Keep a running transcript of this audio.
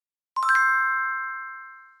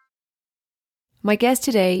My guest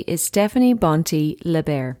today is Stephanie Bonte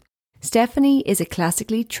Lebert. Stephanie is a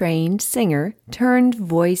classically trained singer turned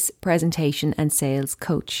voice presentation and sales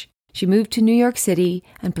coach. She moved to New York City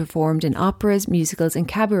and performed in operas, musicals and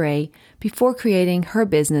cabaret before creating her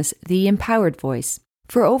business, The Empowered Voice.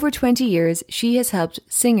 For over 20 years, she has helped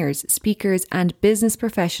singers, speakers and business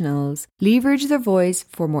professionals leverage their voice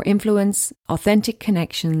for more influence, authentic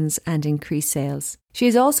connections and increased sales. She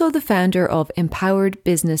is also the founder of Empowered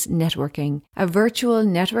Business Networking, a virtual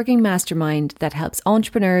networking mastermind that helps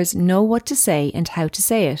entrepreneurs know what to say and how to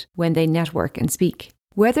say it when they network and speak.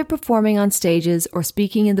 Whether performing on stages or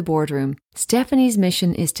speaking in the boardroom, Stephanie's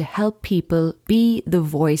mission is to help people be the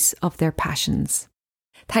voice of their passions.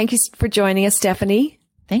 Thank you for joining us, Stephanie.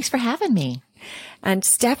 Thanks for having me. And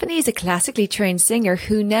Stephanie is a classically trained singer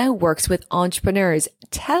who now works with entrepreneurs.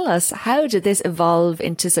 Tell us, how did this evolve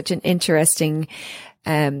into such an interesting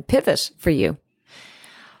pivot for you?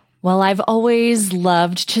 Well, I've always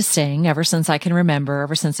loved to sing ever since I can remember,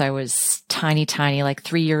 ever since I was tiny, like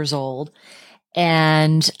 3 years old.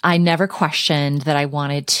 And I never questioned that I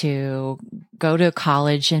wanted to go to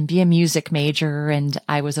college and be a music major. And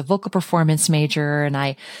I was a vocal performance major, and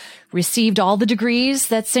I received all the degrees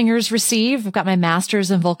that singers receive. I've got my master's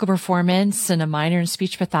in vocal performance and a minor in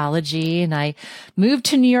speech pathology. And I moved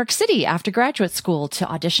to New York City after graduate school to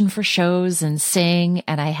audition for shows and sing.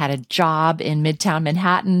 And I had a job in Midtown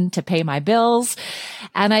Manhattan to pay my bills.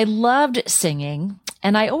 And I loved singing.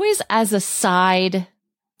 And I always, as a side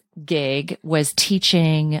gig, was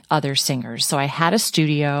teaching other singers. So I had a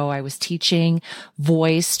studio. I was teaching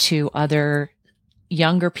voice to other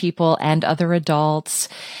younger people and other adults.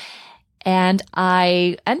 And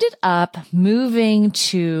I ended up moving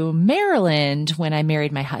to Maryland when I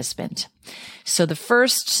married my husband. So the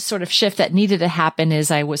first sort of shift that needed to happen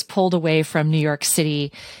is I was pulled away from New York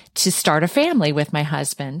City to start a family with my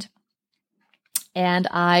husband. And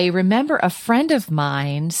I remember a friend of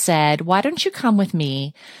mine said, "Why don't you come with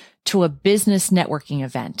me to a business networking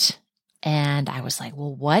event?" And I was like,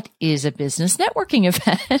 well, what is a business networking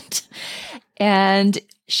event? And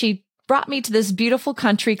she brought me to this beautiful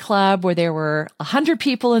country club where there were 100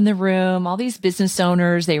 people in the room, all these business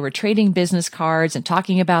owners. They were trading business cards and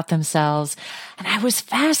talking about themselves. And I was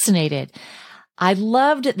fascinated. I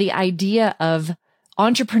loved the idea of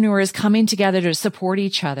entrepreneurs coming together to support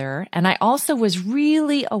each other. And I also was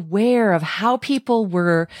really aware of how people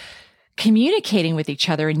were communicating with each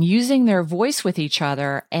other and using their voice with each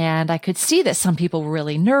other. And I could see that some people were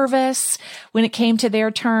really nervous when it came to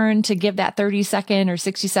their turn to give that 30-second or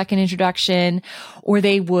 60-second introduction, or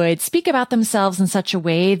they would speak about themselves in such a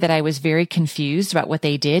way that I was very confused about what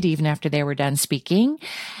they did even after they were done speaking.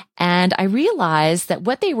 And I realized that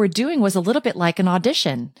what they were doing was a little bit like an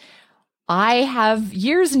audition. I have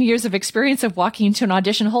years and years of experience of walking into an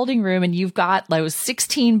audition holding room, and you've got those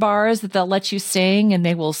 16 bars that they'll let you sing, and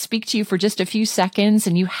they will speak to you for just a few seconds,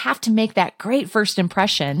 and you have to make that great first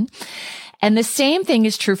impression. And the same thing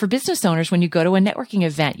is true for business owners. When you go to a networking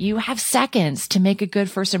event, you have seconds to make a good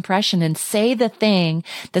first impression and say the thing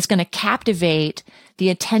that's going to captivate the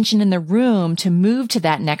attention in the room to move to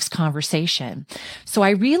that next conversation. So I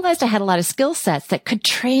realized I had a lot of skill sets that could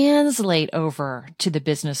translate over to the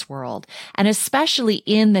business world, and especially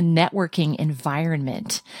in the networking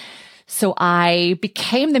environment. So I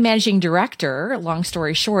became the managing director, long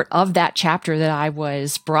story short, of that chapter that I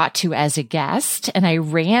was brought to as a guest. And I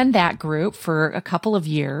ran that group for a couple of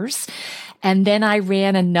years. And then I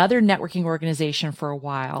ran another networking organization for a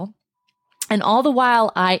while. And all the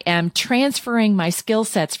while, I am transferring my skill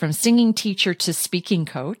sets from singing teacher to speaking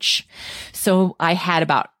coach. So I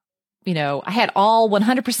had I had all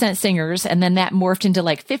 100% singers, and then that morphed into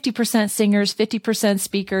like 50% singers, 50%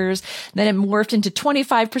 speakers. Then it morphed into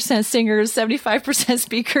 25% singers, 75%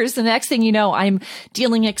 speakers. The next thing you know, I'm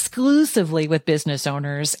dealing exclusively with business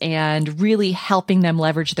owners and really helping them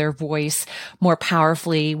leverage their voice more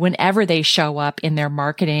powerfully whenever they show up in their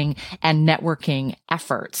marketing and networking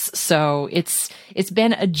efforts. So it's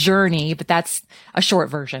been a journey, but that's a short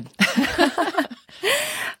version.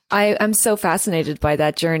 I am so fascinated by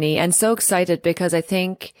that journey and so excited because I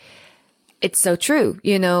think it's so true.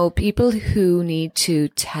 You know, people who need to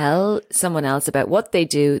tell someone else about what they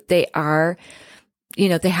do, they have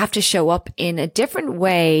to show up in a different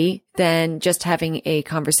way than just having a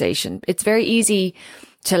conversation. It's very easy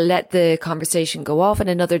to let the conversation go off in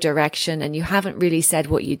another direction, and you haven't really said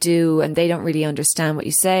what you do and they don't really understand what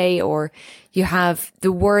you say, or you have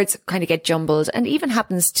the words kind of get jumbled, and even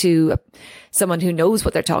happens to someone who knows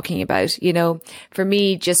what they're talking about. For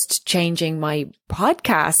me, just changing my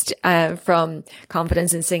podcast from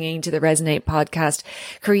Confidence in Singing to the Resonate podcast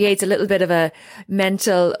creates a little bit of a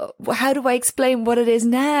mental, how do I explain what it is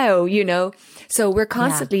now? So we're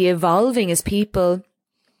constantly evolving as people.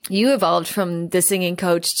 You evolved from the singing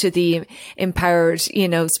coach to the empowered,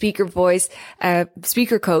 speaker voice,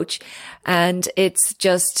 speaker coach. And it's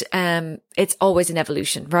just, it's always an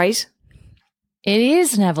evolution, right? It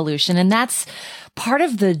is an evolution. And that's part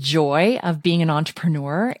of the joy of being an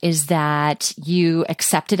entrepreneur, is that you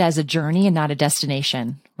accept it as a journey and not a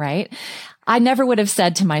destination, right? I never would have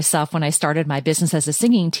said to myself when I started my business as a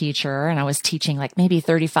singing teacher, and I was teaching like maybe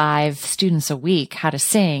 35 students a week how to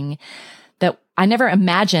sing, that I never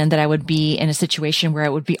imagined that I would be in a situation where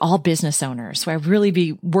it would be all business owners, where I'd really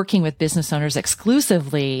be working with business owners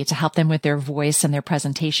exclusively to help them with their voice and their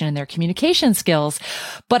presentation and their communication skills.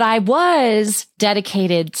 But I was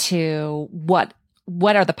dedicated to what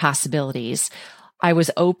are the possibilities. I was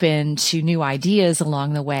open to new ideas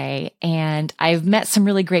along the way. And I've met some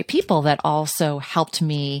really great people that also helped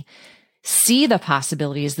me see the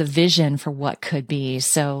possibilities, the vision for what could be.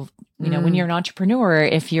 So, when you're an entrepreneur,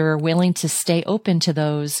 if you're willing to stay open to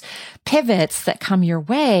those pivots that come your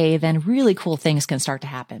way, then really cool things can start to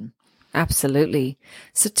happen. Absolutely.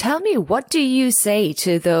 So tell me, what do you say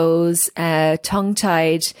to those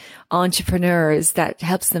tongue-tied entrepreneurs that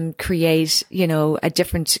helps them create, a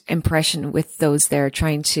different impression with those they're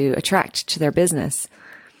trying to attract to their business?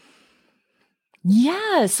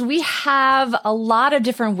 Yes, we have a lot of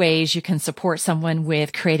different ways you can support someone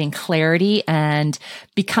with creating clarity and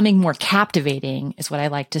becoming more captivating, is what I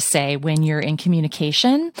like to say, when you're in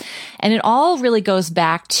communication. And it all really goes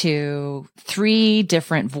back to 3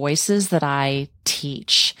 different voices that I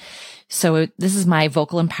teach. So this is my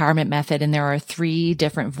vocal empowerment method, and there are 3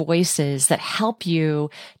 different voices that help you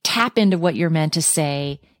tap into what you're meant to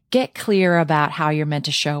say, get clear about how you're meant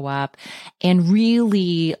to show up, and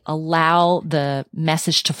really allow the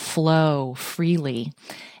message to flow freely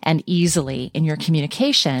and easily in your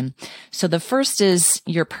communication. So the first is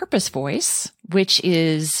your purpose voice, which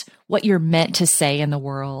is what you're meant to say in the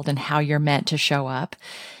world and how you're meant to show up.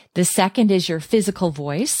 The second is your physical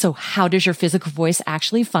voice. So how does your physical voice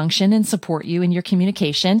actually function and support you in your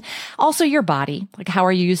communication? Also your body. Like, how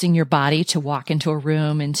are you using your body to walk into a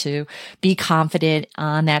room and to be confident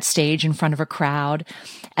on that stage in front of a crowd?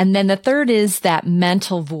 And then the third is that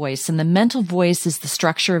mental voice. And the mental voice is the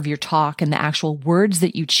structure of your talk and the actual words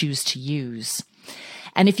that you choose to use.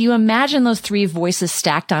 And if you imagine those 3 voices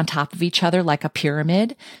stacked on top of each other like a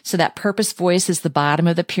pyramid, so that purpose voice is the bottom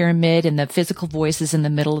of the pyramid and the physical voice is in the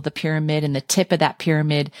middle of the pyramid, and the tip of that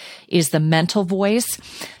pyramid is the mental voice.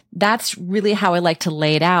 That's really how I like to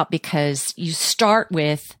lay it out, because you start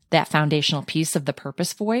with that foundational piece of the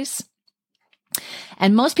purpose voice.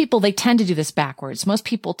 And most people, they tend to do this backwards. Most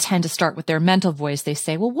people tend to start with their mental voice. They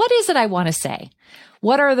say, well, what is it I want to say?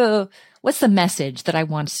 What's the message that I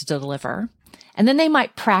want to deliver? And then they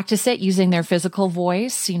might practice it using their physical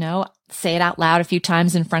voice, say it out loud a few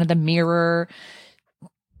times in front of the mirror,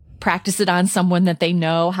 practice it on someone that they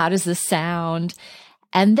know. How does this sound?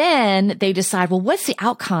 And then they decide, well, what's the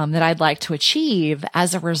outcome that I'd like to achieve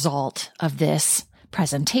as a result of this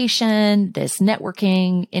presentation, this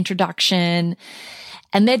networking introduction?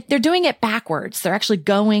 And they're doing it backwards. They're actually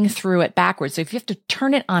going through it backwards. So if you have to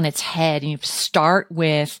turn it on its head and you start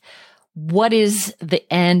with, what is the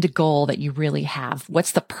end goal that you really have?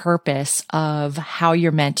 What's the purpose of how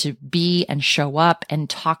you're meant to be and show up and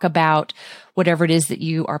talk about whatever it is that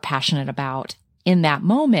you are passionate about in that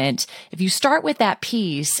moment? If you start with that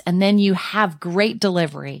piece and then you have great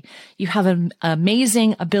delivery, you have an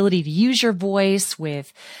amazing ability to use your voice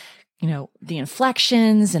with, the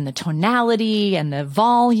inflections and the tonality and the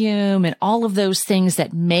volume and all of those things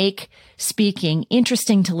that make speaking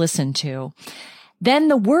interesting to listen to, then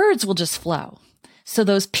the words will just flow. So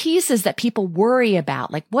those pieces that people worry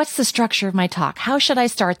about, like, what's the structure of my talk? How should I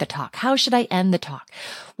start the talk? How should I end the talk?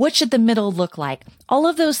 What should the middle look like? All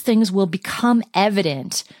of those things will become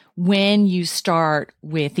evident when you start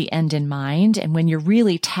with the end in mind, and when you're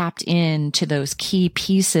really tapped into those key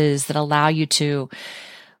pieces that allow you to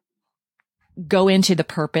go into the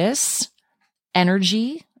purpose,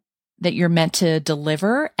 energy that you're meant to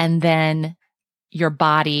deliver, and then your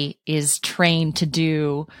body is trained to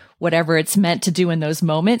do whatever it's meant to do in those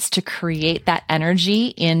moments to create that energy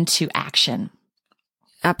into action.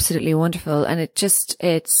 Absolutely wonderful. And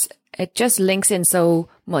it's it just links in so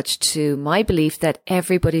much to my belief that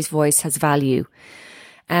everybody's voice has value.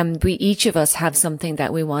 We, each of us have something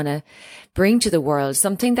that we want to bring to the world,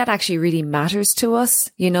 something that actually really matters to us,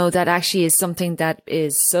 you know, that actually is something that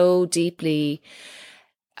is so deeply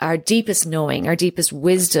our deepest knowing, our deepest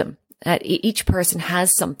wisdom, that each person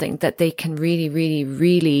has something that they can really, really,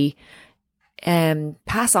 really,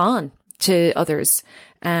 pass on to others,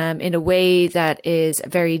 in a way that is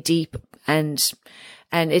very deep and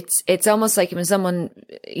it's almost like when someone,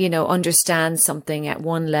 you know, understands something at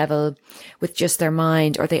one level with just their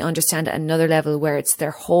mind, or they understand at another level where it's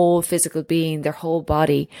their whole physical being, their whole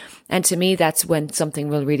body. And to me, that's when something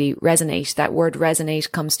will really resonate. That word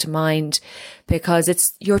resonate comes to mind because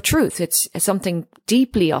it's your truth. It's something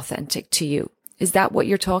deeply authentic to you. Is that what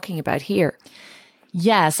you're talking about here?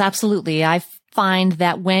 Yes, absolutely. I find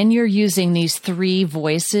that when you're using these three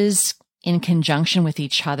voices in conjunction with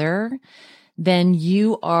each other, then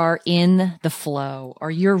you are in the flow,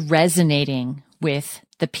 or you're resonating with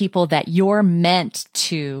the people that you're meant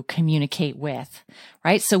to communicate with,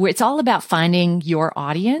 right? So it's all about finding your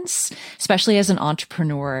audience, especially as an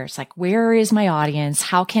entrepreneur. It's like, where is my audience?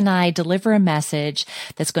 How can I deliver a message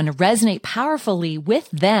that's going to resonate powerfully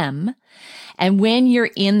with them? And when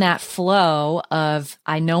you're in that flow of,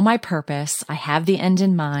 I know my purpose, I have the end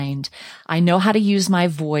in mind, I know how to use my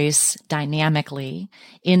voice dynamically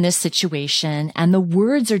in this situation, and the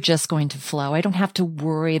words are just going to flow. I don't have to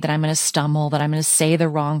worry that I'm going to stumble, that I'm going to say the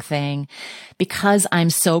wrong thing, because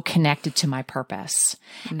I'm so connected to my purpose.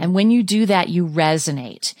 Mm-hmm. And when you do that, you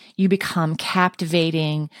resonate. You become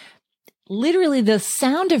captivating. Literally, the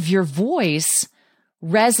sound of your voice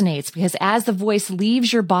resonates, because as the voice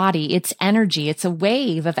leaves your body, it's energy. It's a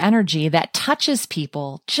wave of energy that touches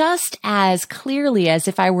people just as clearly as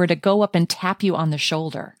if I were to go up and tap you on the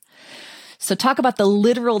shoulder. So talk about the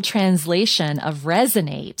literal translation of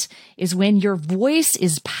resonate is when your voice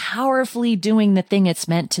is powerfully doing the thing it's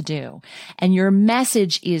meant to do, and your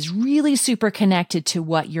message is really super connected to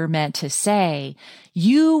what you're meant to say.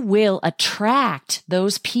 You will attract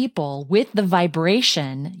those people with the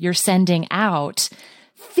vibration you're sending out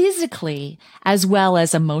physically as well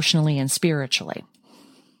as emotionally and spiritually.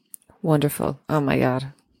 Wonderful. Oh my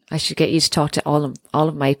God. I should get you to talk to all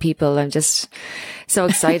of my people. I'm just so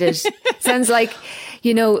excited. Sounds like,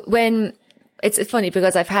 you know, when it's funny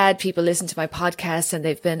because I've had people listen to my podcast and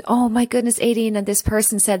they've been, oh my goodness, Aideen, and this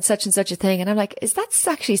person said such and such a thing. And I'm like, that's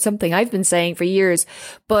actually something I've been saying for years.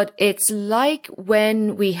 But it's like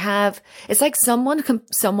when it's like someone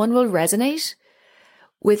will resonate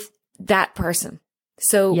with that person.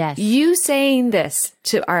 So yes. You saying this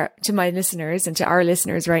to my listeners and to our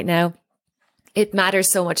listeners right now, it matters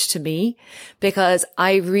so much to me because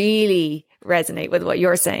I really resonate with what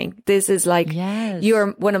you're saying. This is like, yes.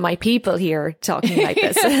 You're one of my people here talking like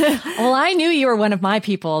this. Well, I knew you were one of my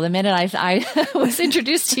people the minute I was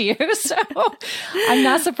introduced to you. So I'm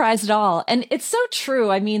not surprised at all. And it's so true.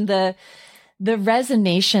 I mean, the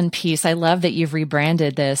resonation piece, I love that you've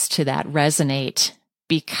rebranded this to that resonate,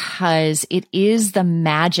 because it is the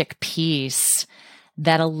magic piece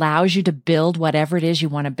that allows you to build whatever it is you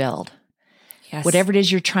want to build. Yes. Whatever it is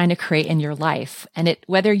you're trying to create in your life, and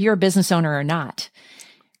whether you're a business owner or not,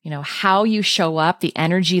 you know, how you show up, the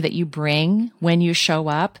energy that you bring when you show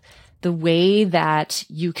up, the way that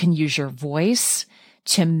you can use your voice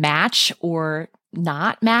to match or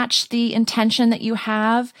not match the intention that you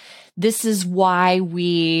have. This is why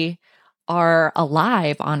we are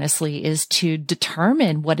alive, honestly, is to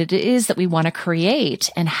determine what it is that we want to create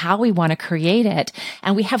and how we want to create it.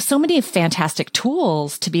 And we have so many fantastic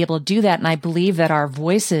tools to be able to do that. And I believe that our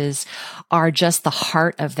voices are just the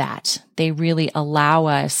heart of that. They really allow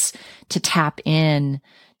us to tap in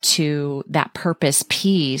to that purpose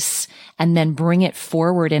piece and then bring it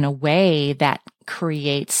forward in a way that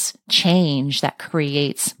creates change, that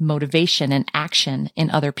creates motivation and action in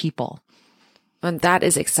other people. And that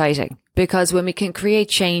is exciting, because when we can create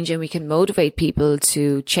change and we can motivate people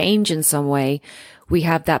to change in some way, we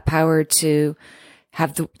have that power to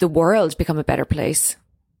have the world become a better place.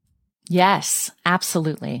 Yes,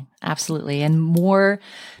 absolutely. Absolutely. And more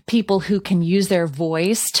people who can use their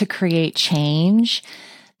voice to create change,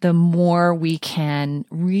 the more we can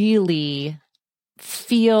really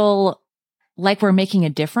feel like we're making a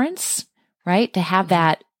difference, right? To have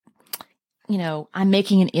that, you know, I'm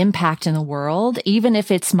making an impact in the world, even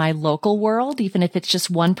if it's my local world, even if it's just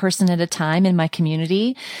one person at a time in my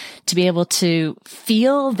community, to be able to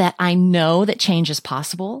feel that I know that change is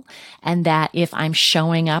possible, and that if I'm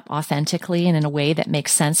showing up authentically and in a way that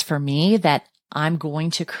makes sense for me, that I'm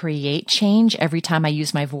going to create change every time I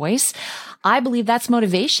use my voice. I believe that's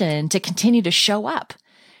motivation to continue to show up,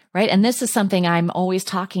 right? And this is something I'm always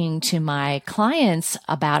talking to my clients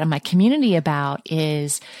about and my community about,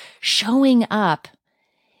 is showing up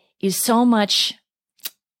is so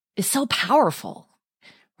powerful,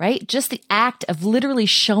 right? Just the act of literally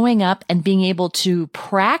showing up and being able to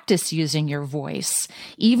practice using your voice,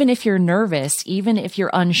 even if you're nervous, even if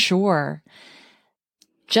you're unsure,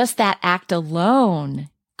 just that act alone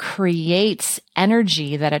creates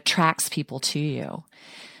energy that attracts people to you.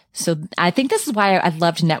 So I think this is why I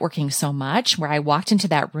loved networking so much, where I walked into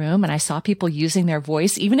that room and I saw people using their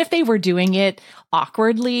voice, even if they were doing it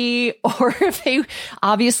awkwardly, or if they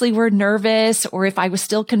obviously were nervous, or if I was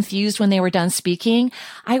still confused when they were done speaking.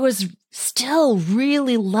 I was still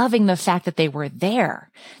really loving the fact that they were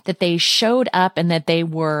there, that they showed up, and that they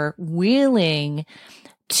were willing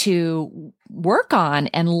to work on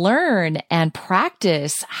and learn and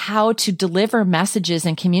practice how to deliver messages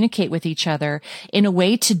and communicate with each other in a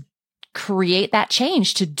way to create that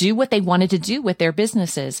change, to do what they wanted to do with their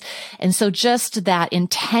businesses. And so just that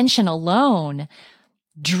intention alone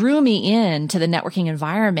drew me into the networking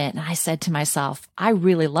environment. And I said to myself, I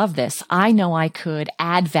really love this. I know I could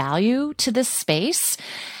add value to this space.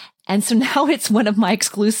 And so now it's one of my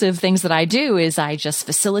exclusive things that I do, is I just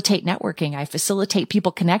facilitate networking. I facilitate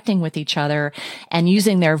people connecting with each other and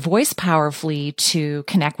using their voice powerfully to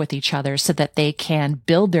connect with each other so that they can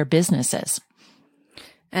build their businesses.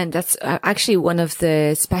 And that's actually one of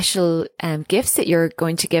the special gifts that you're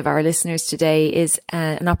going to give our listeners today, is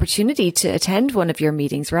an opportunity to attend one of your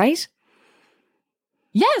meetings, right?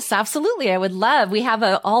 Yes, absolutely. I would love. We have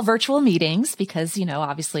all virtual meetings because,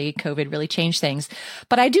 obviously COVID really changed things.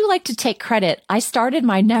 But I do like to take credit. I started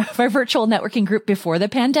my virtual networking group before the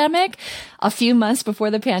pandemic, a few months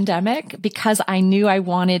before the pandemic, because I knew I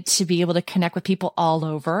wanted to be able to connect with people all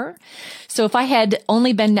over. So if I had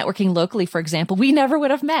only been networking locally, for example, we never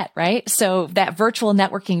would have met, right? So that virtual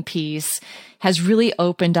networking piece has really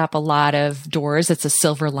opened up a lot of doors. It's a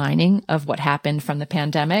silver lining of what happened from the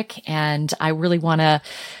pandemic. And I really want to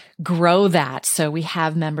grow that. So we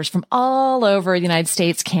have members from all over the United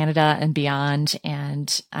States, Canada, and beyond.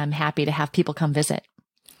 And I'm happy to have people come visit.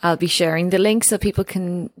 I'll be sharing the link so people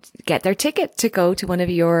can get their ticket to go to one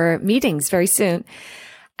of your meetings very soon.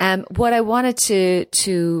 What I wanted to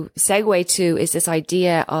segue to is this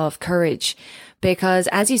idea of courage. Because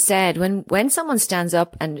as you said, when someone stands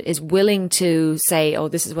up and is willing to say, oh,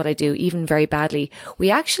 this is what I do, even very badly,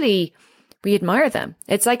 we admire them.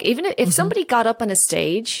 It's like, even if somebody got up on a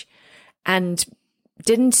stage and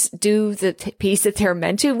didn't do the piece that they're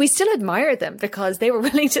meant to, we still admire them because they were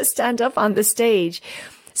willing to stand up on the stage.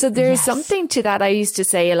 So there's something to that. I used to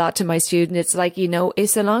say a lot to my students. It's like,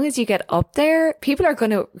 so long as you get up there, people are going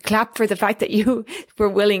to clap for the fact that you were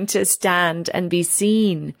willing to stand and be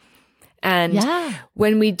seen. And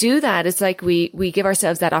when we do that, it's like we give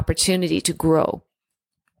ourselves that opportunity to grow.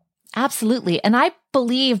 Absolutely. And I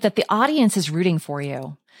believe that the audience is rooting for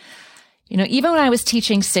you. Even when I was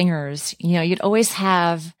teaching singers, you'd always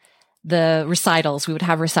have the recitals. We would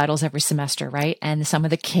have recitals every semester, right? And some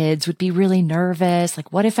of the kids would be really nervous.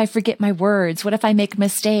 Like, what if I forget my words? What if I make a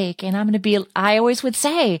mistake? And I always would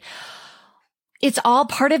say, it's all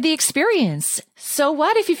part of the experience. So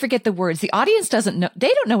what if you forget the words? The audience doesn't know. They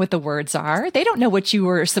don't know what the words are. They don't know what you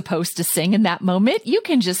were supposed to sing in that moment. You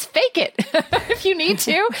can just fake it if you need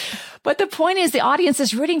to. But the point is, the audience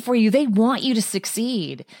is rooting for you. They want you to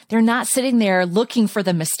succeed. They're not sitting there looking for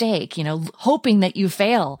the mistake, hoping that you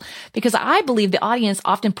fail. Because I believe the audience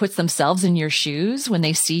often puts themselves in your shoes when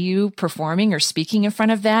they see you performing or speaking in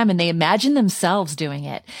front of them, and they imagine themselves doing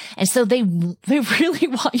it. And so they really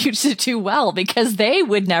want you to do well, because they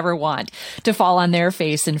would never want to fall on their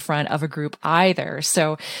face in front of a group either.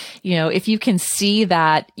 So, if you can see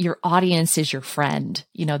that your audience is your friend,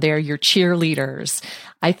 they're your cheerleaders,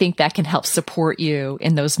 I think that can help support you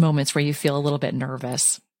in those moments where you feel a little bit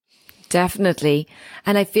nervous. Definitely.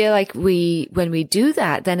 And I feel like when we do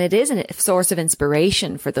that, then it is a source of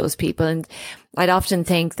inspiration for those people. And I'd often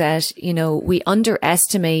think that, we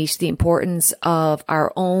underestimate the importance of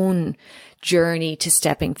our own journey to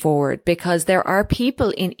stepping forward, because there are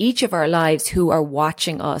people in each of our lives who are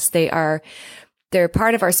watching us. They're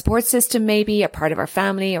part of our support system, maybe a part of our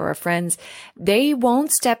family or our friends. They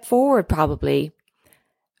won't step forward probably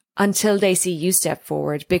until they see you step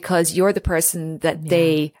forward, because you're the person that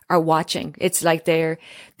they are watching. It's like they're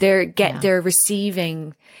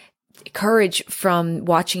receiving courage from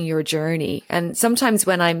watching your journey. And sometimes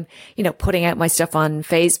when I'm, putting out my stuff on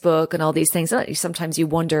Facebook and all these things, sometimes you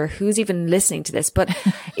wonder who's even listening to this. But,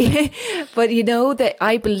 that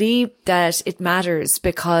I believe that it matters,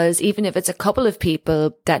 because even if it's a couple of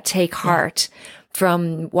people that take heart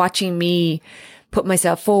from watching me put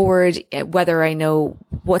myself forward, whether I know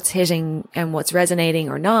what's hitting and what's resonating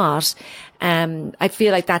or not. I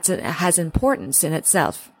feel like has importance in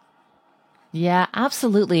itself. Yeah,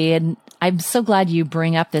 absolutely. And I'm so glad you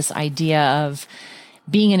bring up this idea of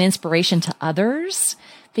being an inspiration to others,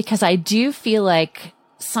 because I do feel like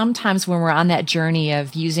sometimes when we're on that journey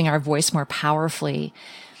of using our voice more powerfully,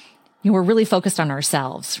 we're really focused on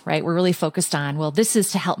ourselves, right? We're really focused on, well, this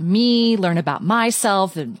is to help me learn about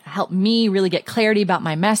myself and help me really get clarity about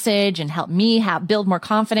my message and help me build more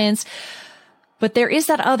confidence. But there is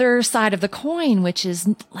that other side of the coin, which is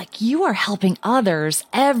like you are helping others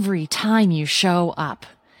every time you show up.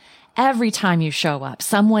 Every time you show up,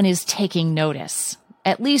 someone is taking notice.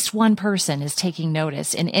 At least one person is taking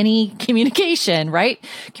notice in any communication, right?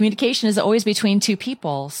 Communication is always between two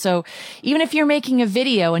people. So even if you're making a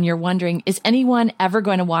video and you're wondering, is anyone ever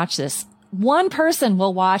going to watch this? One person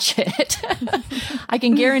will watch it. I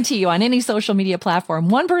can guarantee you on any social media platform,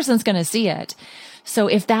 one person's going to see it. So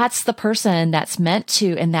if that's the person that's meant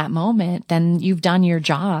to in that moment, then you've done your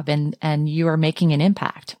job and you are making an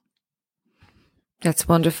impact. That's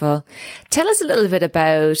wonderful. Tell us a little bit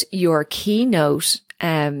about your keynote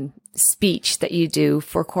speech that you do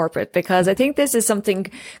for corporate, because I think this is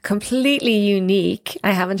something completely unique.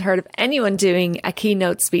 I haven't heard of anyone doing a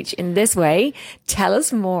keynote speech in this way. Tell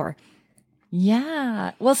us more.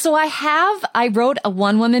 Yeah. Well, so I wrote a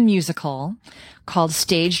one-woman musical called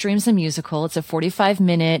Stage Dreams the Musical. It's a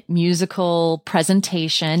 45-minute musical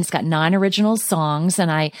presentation. It's got 9 original songs,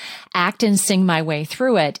 and I act and sing my way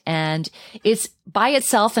through it. And it's by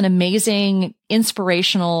itself an amazing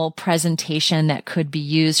inspirational presentation that could be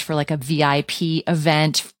used for like a VIP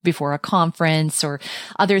event before a conference or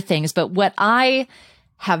other things. But what I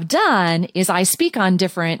have done is I speak on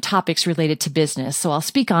different topics related to business. So I'll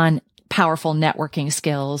speak on powerful networking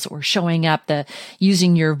skills or showing up,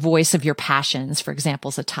 using your voice of your passions, for example,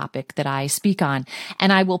 is a topic that I speak on.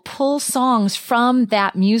 And I will pull songs from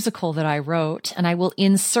that musical that I wrote and I will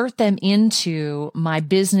insert them into my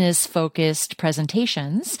business focused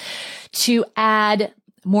presentations to add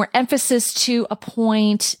more emphasis to a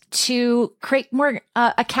point, to create more,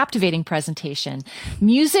 a captivating presentation.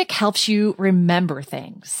 Music helps you remember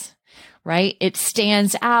things. Right? It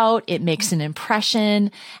stands out. It makes an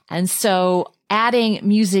impression. And so adding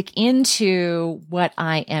music into what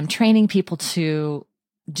I am training people to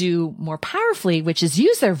do more powerfully, which is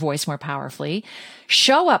use their voice more powerfully,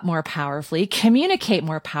 show up more powerfully, communicate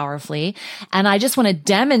more powerfully. And I just want to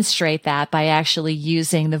demonstrate that by actually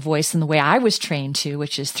using the voice in the way I was trained to,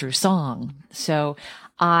 which is through song. So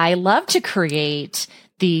I love to create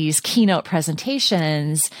these keynote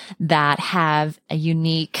presentations that have a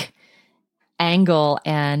unique angle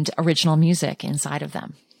and original music inside of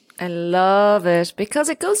them. I love it, because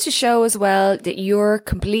it goes to show as well that you're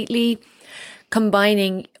completely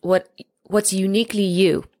combining what's uniquely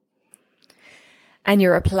you, and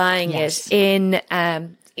you're applying it in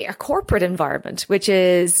a corporate environment, which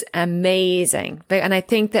is amazing. And I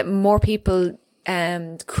think that more people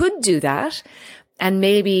could do that. And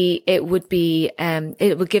maybe it would be,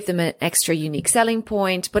 it would give them an extra unique selling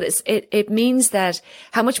point, but it means that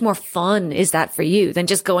how much more fun is that for you than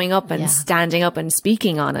just going up and standing up and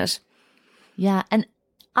speaking on it? Yeah. And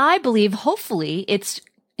I believe hopefully it's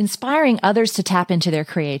inspiring others to tap into their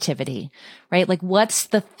creativity, right? Like what's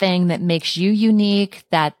the thing that makes you unique,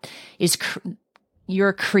 that is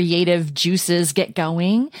your creative juices get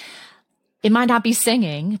going? It might not be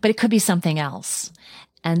singing, but it could be something else.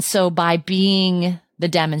 And so by being the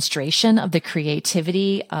demonstration of the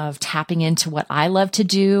creativity of tapping into what I love to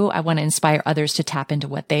do, I want to inspire others to tap into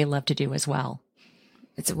what they love to do as well.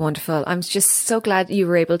 It's wonderful. I'm just so glad you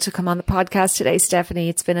were able to come on the podcast today, Stephanie.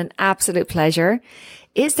 It's been an absolute pleasure.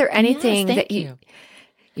 Is there anything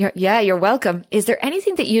you're welcome. Is there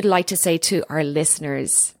anything that you'd like to say to our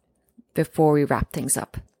listeners before we wrap things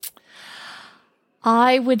up?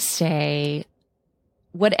 I would say,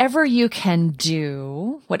 whatever you can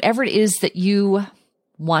do, whatever it is that you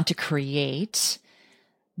want to create,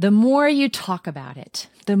 the more you talk about it,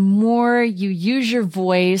 the more you use your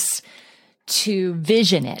voice to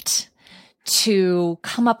vision it, to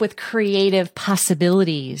come up with creative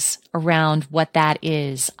possibilities around what that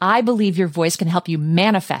is. I believe your voice can help you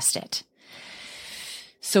manifest it.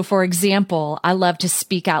 So for example, I love to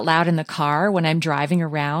speak out loud in the car when I'm driving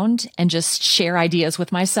around and just share ideas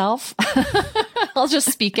with myself. I'll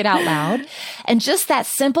just speak it out loud. And just that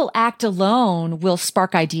simple act alone will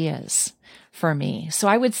spark ideas for me. So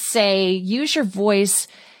I would say use your voice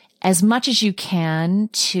as much as you can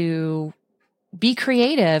to be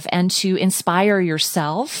creative and to inspire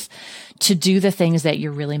yourself to do the things that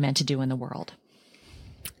you're really meant to do in the world.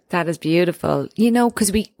 That is beautiful. You know,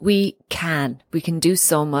 because we can do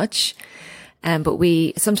so much. But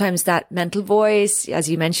sometimes that mental voice, as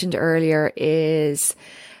you mentioned earlier, is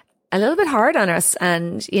a little bit hard on us,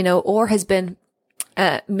 and, you know, or has been,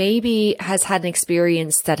 maybe has had an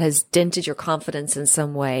experience that has dented your confidence in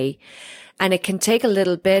some way. And it can take a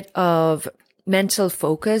little bit of mental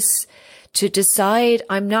focus to decide,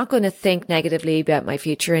 I'm not going to think negatively about my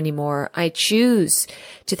future anymore. I choose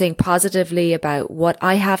to think positively about what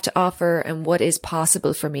I have to offer and what is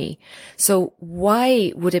possible for me. So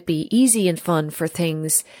why would it be easy and fun for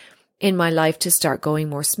things in my life to start going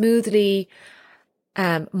more smoothly?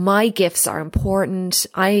 My gifts are important.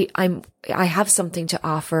 I have something to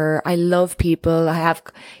offer. I love people. I have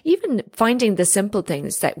even finding the simple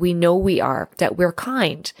things that we know we are, that we're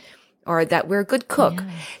kind, or that we're a good cook. Yeah.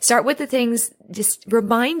 Start with the things, just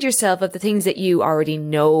remind yourself of the things that you already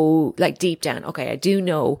know, like deep down. Okay, I do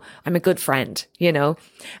know I'm a good friend, you know,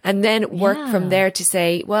 and then work from there to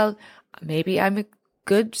say, well, maybe I'm a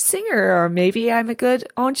good singer, or maybe I'm a good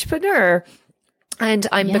entrepreneur. And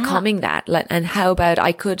I'm becoming that. And how about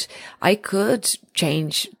I could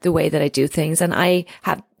change the way that I do things, and I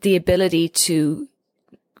have the ability to,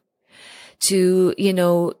 you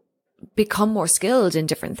know, become more skilled in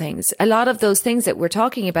different things. A lot of those things that we're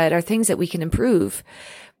talking about are things that we can improve,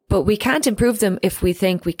 but we can't improve them if we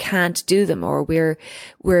think we can't do them, or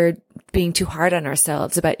we're being too hard on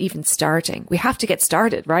ourselves about even starting. We have to get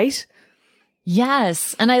started, right?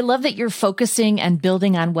 Yes. And I love that you're focusing and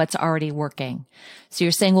building on what's already working. So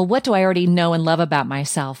you're saying, well, what do I already know and love about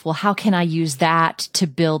myself? Well, how can I use that to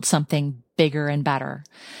build something bigger and better?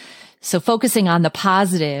 So focusing on the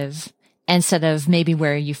positive instead of maybe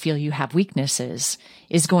where you feel you have weaknesses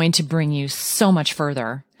is going to bring you so much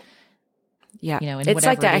further. Yeah. You know, in it's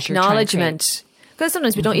like the acknowledgement, because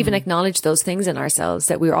sometimes we don't even acknowledge those things in ourselves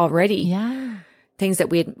that we're already things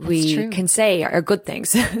that we can say are good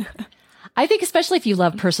things. I think especially if you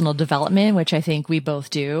love personal development, which I think we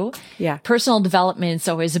both do. Yeah. Personal development is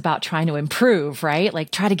always about trying to improve, right?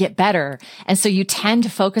 Like try to get better. And so you tend to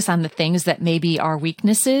focus on the things that maybe are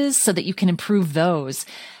weaknesses so that you can improve those.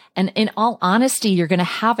 And in all honesty, you're going to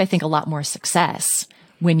have, I think, a lot more success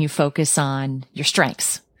when you focus on your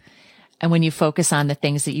strengths and when you focus on the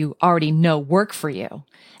things that you already know work for you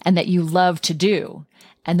and that you love to do.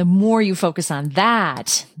 And the more you focus on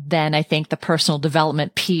that, then I think the personal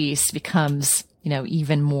development piece becomes, you know,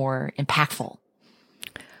 even more impactful.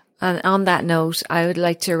 And on that note, I would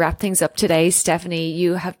like to wrap things up today. Stephanie,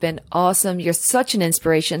 you have been awesome. You're such an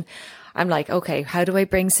inspiration. I'm like, okay, how do I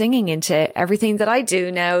bring singing into everything that I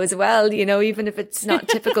do now as well? You know, even if it's not a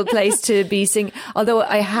typical place to be singing, although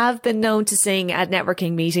I have been known to sing at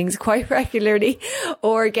networking meetings quite regularly,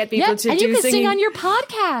 or get people to do singing. And you can sing on your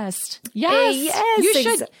podcast. Yes,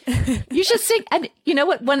 you should sing. And you know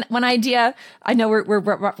what? One idea, I know we're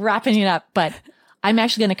wrapping it up, but I'm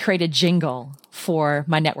actually going to create a jingle for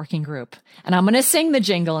my networking group. And I'm going to sing the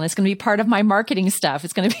jingle, and it's going to be part of my marketing stuff.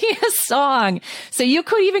 It's going to be a song. So you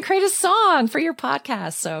could even create a song for your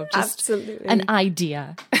podcast. So just absolutely an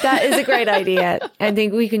idea. That is a great idea. I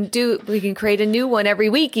think we can create a new one every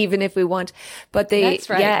week, even if we want. But that's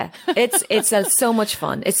right. Yeah, it's so much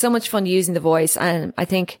fun. It's so much fun using the voice. And I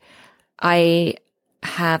think I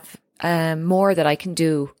have more that I can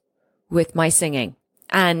do with my singing.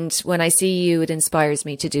 And when I see you, it inspires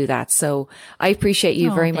me to do that. So I appreciate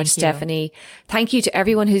you very much, Stephanie. Thank you to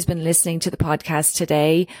everyone who's been listening to the podcast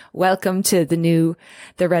today. Welcome to the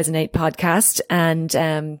Resonate podcast.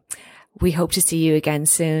 And we hope to see you again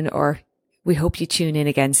soon, or we hope you tune in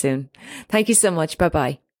again soon. Thank you so much.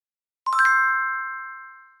 Bye-bye.